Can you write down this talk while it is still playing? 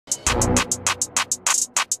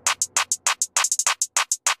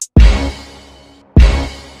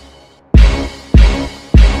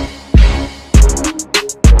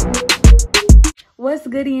What's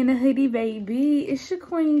goody in the hoodie, baby? It's your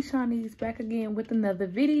queen Shonycee back again with another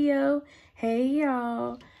video. Hey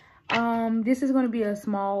y'all. This is going to be a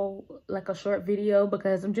small, like a short video,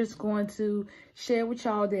 because I'm just going to share with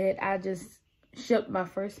y'all that I just shipped my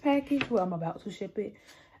first package. Well, I'm about to ship it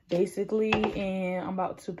basically, and I'm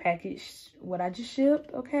about to package what I just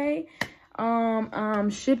shipped. Okay. I'm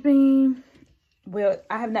shipping. Well,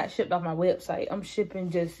 I have not shipped off my website. I'm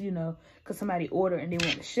shipping just, you know, because somebody ordered and they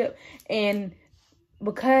want to ship. And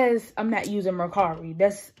because I'm not using Mercari,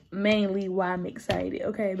 that's mainly why I'm excited,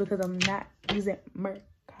 okay? Because I'm not using Mercari.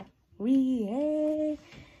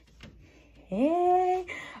 Hey.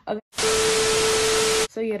 Okay.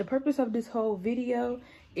 So, yeah, the purpose of this whole video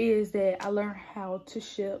is that I learned how to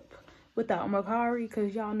ship without Mercari,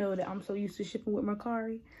 because y'all know that I'm so used to shipping with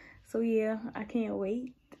Mercari. So, yeah, I can't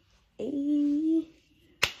wait.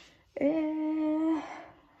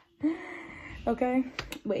 Okay,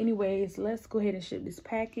 but anyways, let's go ahead and ship this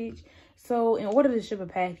package. So in order to ship a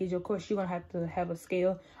package, of course, you're gonna have a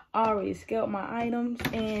scale. I already scaled my items,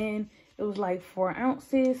 and it was like 4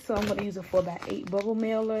 ounces, so I'm gonna use a 4x8 bubble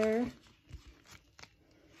mailer.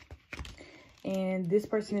 And this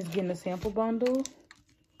person is getting a sample bundle.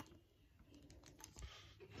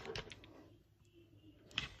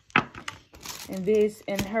 And this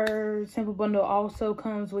and her sample bundle also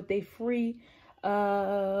comes with a free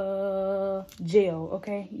gel.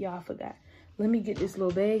 Okay, y'all, I forgot. Let me get this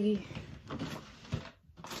little baggie.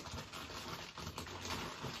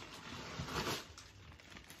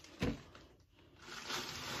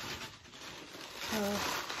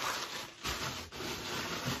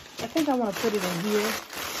 I think I want to put it in here,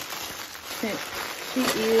 since she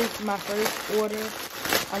is my first order.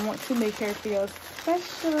 I want to make her feel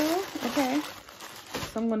special. Okay,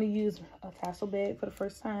 so I'm going to use a tassel bag for the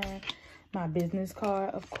first time, my business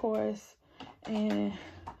card, of course, and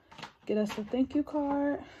get us a thank you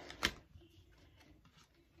card,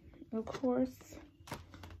 of course.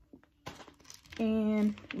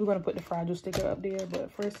 And we're going to put the fragile sticker up there, but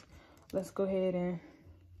first, let's go ahead and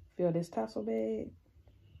fill this tassel bag.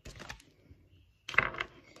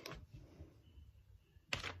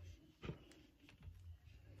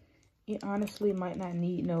 It honestly might not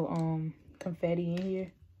need no confetti in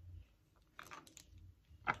here.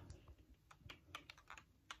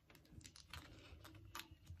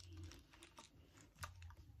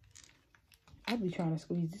 I be trying to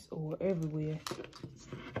squeeze this oil everywhere.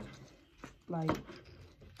 Like,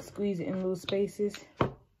 squeeze it in little spaces.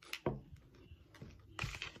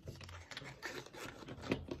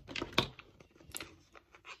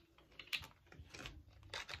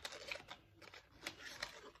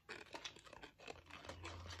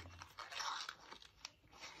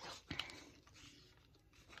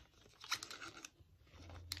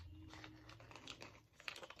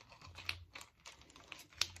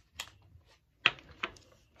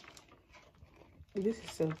 This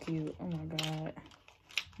is so cute. Oh my god.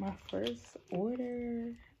 My first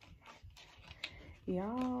order.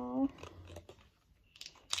 Y'all.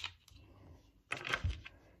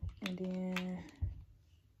 And then,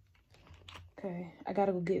 okay, I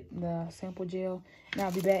gotta go get the sample gel, and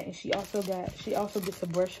I'll be back. And she also gets a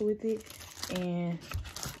brush with it, and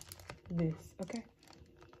this. Okay.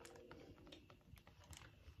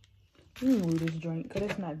 Let me move this drink, because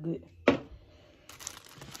that's not good.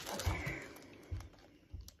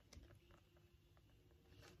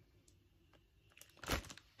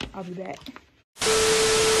 I'll be back.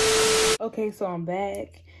 Okay, so I'm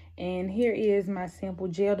back, and here is my sample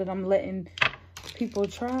gel that I'm letting people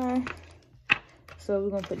try. So we're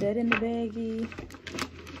gonna put that in the baggie,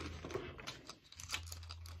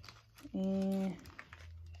 and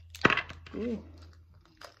ooh.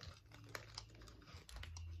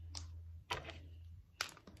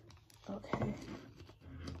 Okay,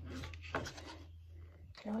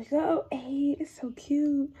 there we go. Hey, it's so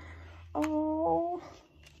cute. Oh,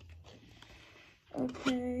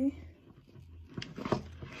 okay.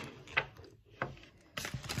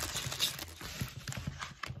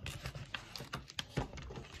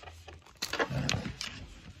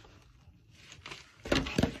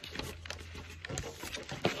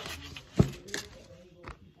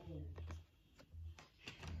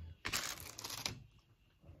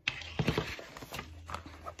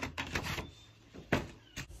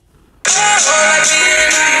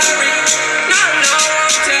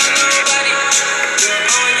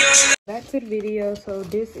 Back to the video. So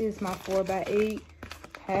this is my 4x8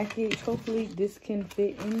 package. Hopefully this can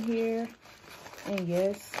fit in here, and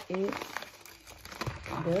yes, it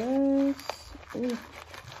does. Ooh,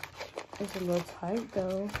 it's a little tight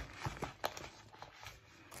though.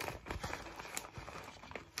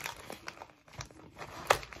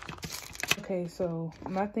 Okay, so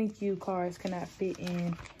my thank you cards cannot fit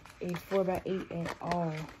in a 4x8 at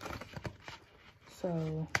all.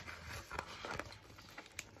 So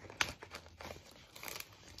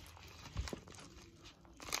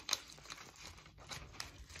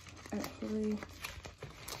actually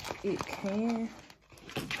it can.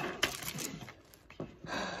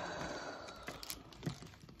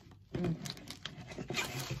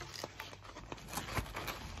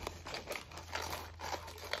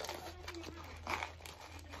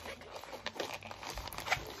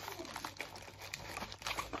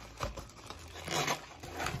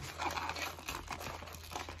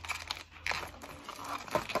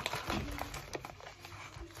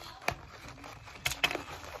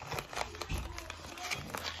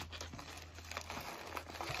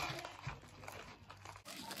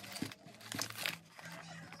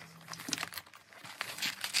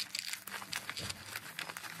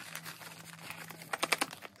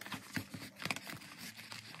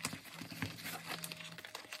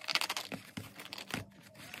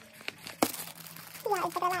 Yeah,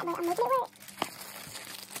 it's like a lot, but I'm making it work.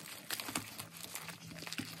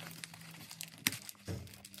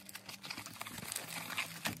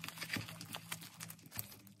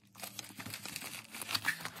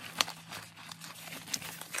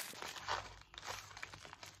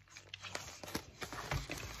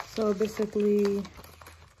 So basically,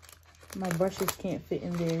 my brushes can't fit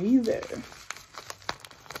in there either.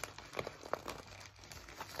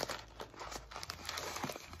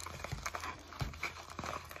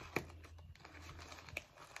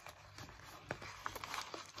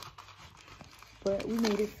 But we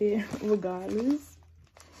made it fit regardless.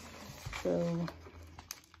 So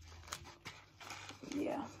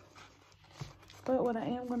yeah. But what I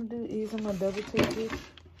am gonna do is I'm gonna double tape this.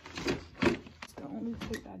 It's the only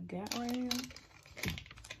tape I got right now.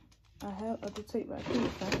 I have other tape, but I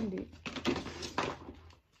can't find it.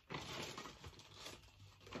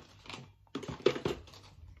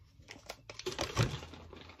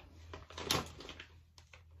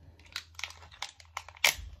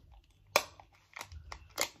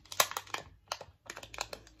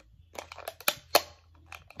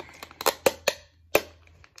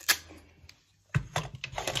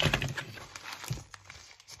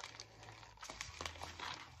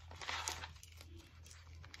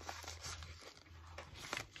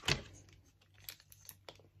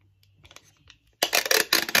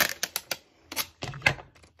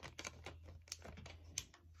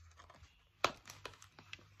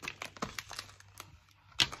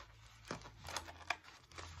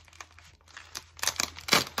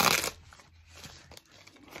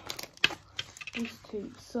 This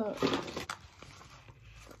tape sucks.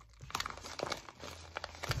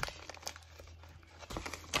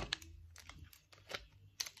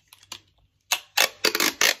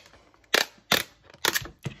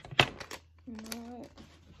 You know what?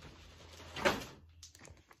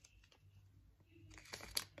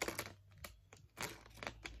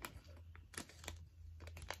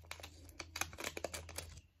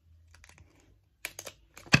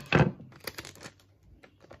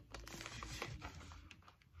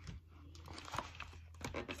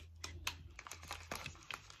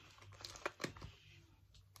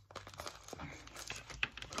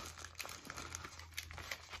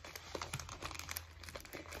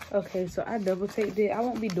 Okay, so I double taped it. I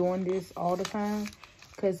won't be doing this all the time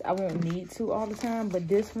because I won't need to all the time. But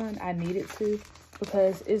this one, I needed to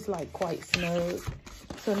because it's like quite snug.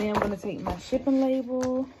 So now I'm going to take my shipping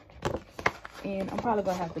label and I'm probably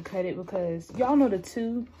going to have to cut it because y'all know the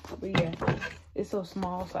 2. But yeah, it's so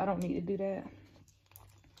small, so I don't need to do that.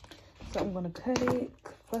 So I'm going to cut it.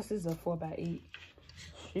 Plus, this is a 4x8.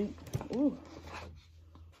 Shoot. Ooh.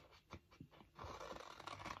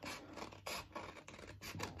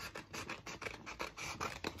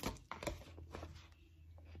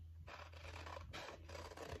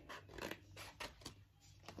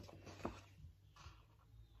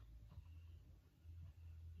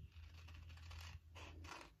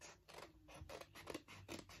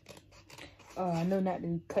 I know not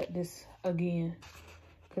to cut this again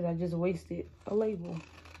because I just wasted a label.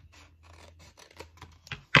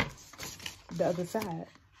 The other side.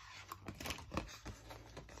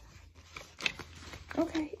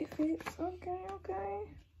 Okay, it fits. Okay, okay.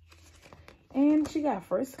 And she got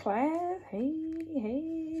first class. Hey,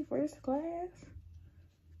 hey, first class.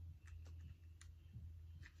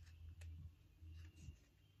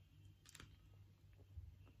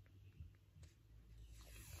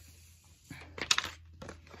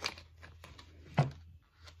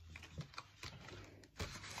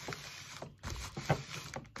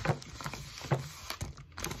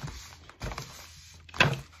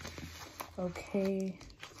 Okay,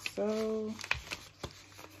 so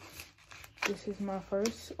this is my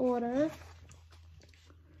first order.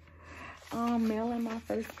 Mailing my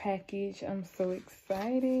first package. I'm so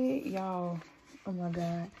excited, y'all. Oh my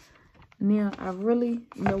god. Now I really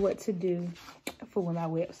know what to do for my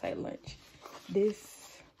website lunch.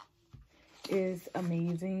 This is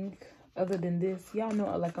amazing. Other than this, y'all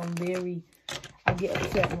know, like, I get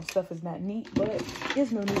upset when stuff is not neat, but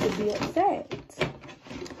there's no need to be upset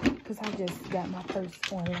because I just got my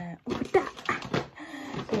first online order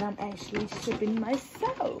that I'm actually shipping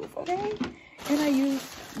myself, okay? And I use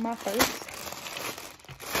my first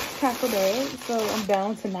tackle bag, so I'm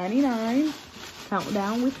down to 99. Count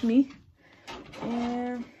down with me.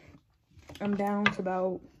 And I'm down to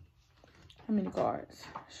about, how many cards?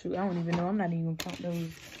 Shoot, I don't even know. I'm not even gonna count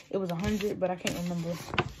those. It was 100, but I can't remember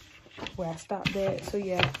where I stopped at. So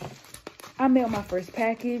yeah, I mailed my first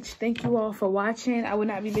package. Thank you all for watching. I will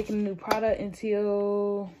not be making a new product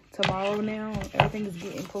until tomorrow now. Everything is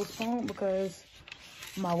getting postponed because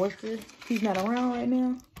my worker, he's not around right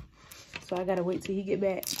now. So I gotta wait till he get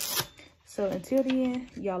back. So until the end,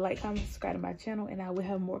 y'all like, comment, subscribe to my channel, and I will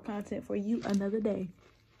have more content for you another day.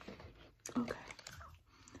 Okay.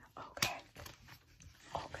 Okay.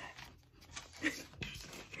 Okay.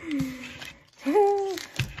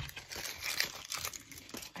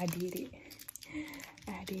 I did it.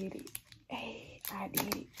 I did it. Hey, I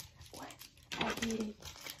did it. What? I did it.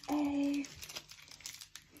 Hey.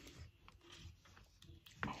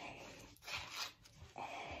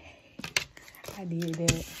 I did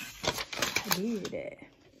that. I did that.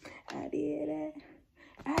 I did that.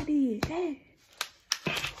 I did that.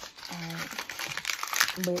 Alright.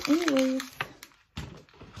 But anyways,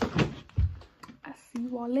 I see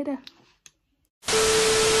you all later.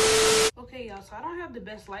 Okay, y'all, so I don't have the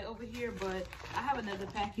best light over here, but I have another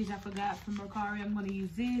package I forgot from Mercari. I'm going to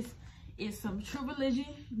use this. It's some True Religion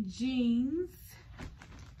jeans.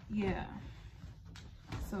 Yeah.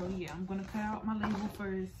 So, yeah, I'm going to cut out my label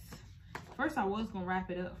first. First, I was going to wrap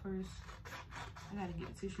it up first. I got to get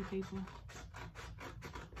the tissue paper.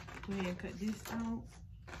 Go ahead and cut this out.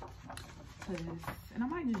 And I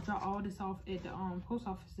might just drop all this off at the post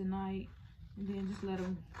office tonight. And then just let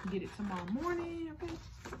them get it tomorrow morning, okay?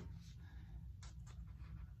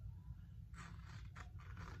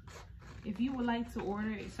 If you would like to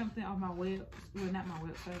order something off my well, not my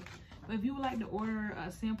website, but if you would like to order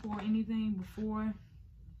a sample or anything before,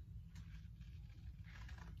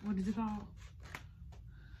 what is it called?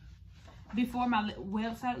 Before my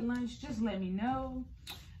website lunch, just let me know.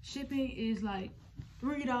 Shipping is like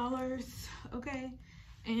 $3, okay?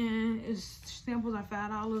 And samples are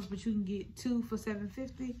 $5, but you can get 2 for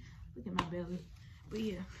 $7.50. Look at my belly. But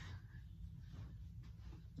yeah.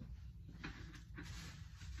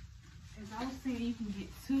 As I was saying, you can get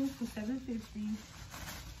 2 for $7.50.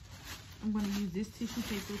 I'm gonna use this tissue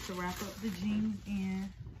paper to wrap up the jeans, and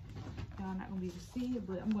y'all not gonna be able to see it,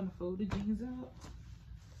 but I'm gonna fold the jeans up.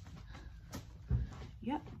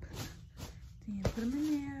 Yep. Then put them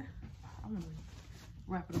in there. I'm gonna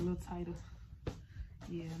wrap it a little tighter.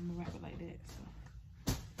 Yeah, I'm gonna wrap it like that. So.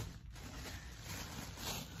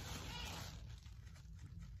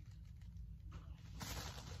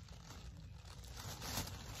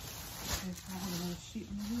 There's all the little shit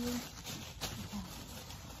in here.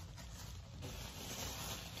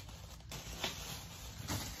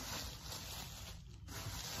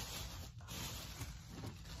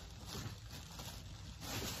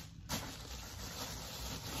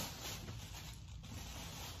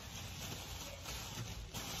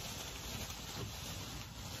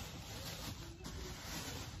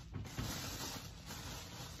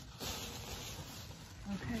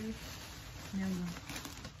 Okay, now you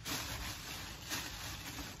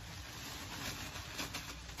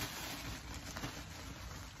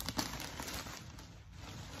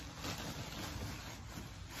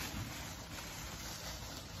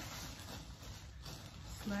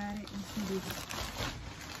slide it into this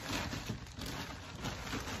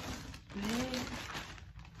bag.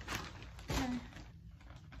 Okay.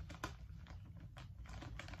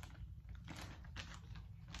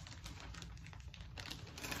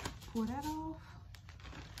 Pull that off,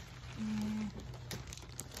 and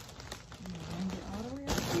bring it all the way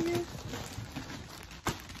up here.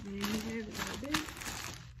 There you have it like that.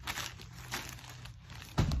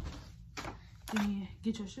 Then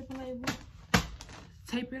get your shipping label,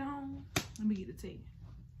 tape it on. Let me get the tape.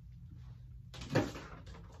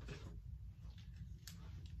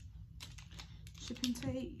 Shipping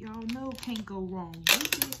tape, y'all know can't go wrong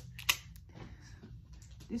with it.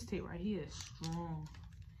 This tape right here is strong.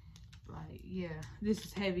 Like, yeah, this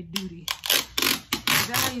is heavy duty. Is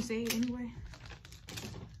that how you say it anyway?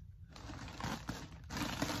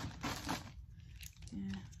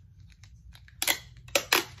 Yeah.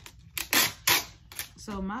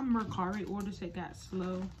 So my Mercari orders had got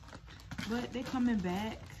slow, but they coming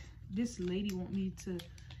back. This lady want me to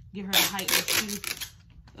get her the height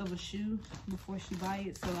of a shoe before she buy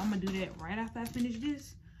it. So I'm gonna do that right after I finish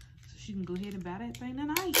this. So she can go ahead and buy that thing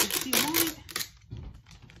tonight if she want it.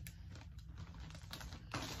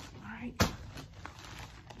 Alright.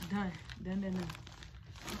 Done.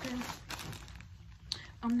 Okay.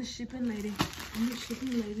 I'm the shipping lady.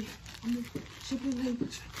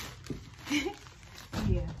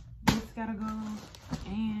 Yeah. This gotta go.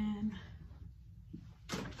 And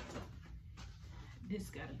this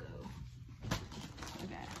gotta go. I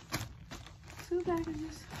got 2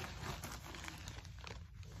 packages.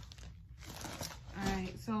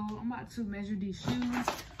 Alright, so I'm about to measure these shoes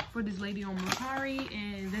for this lady on Mercari,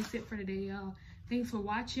 and that's it for today, y'all. Thanks for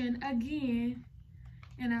watching again,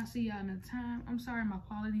 and I'll see y'all another time. I'm sorry my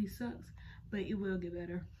quality sucks, but it will get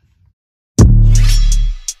better.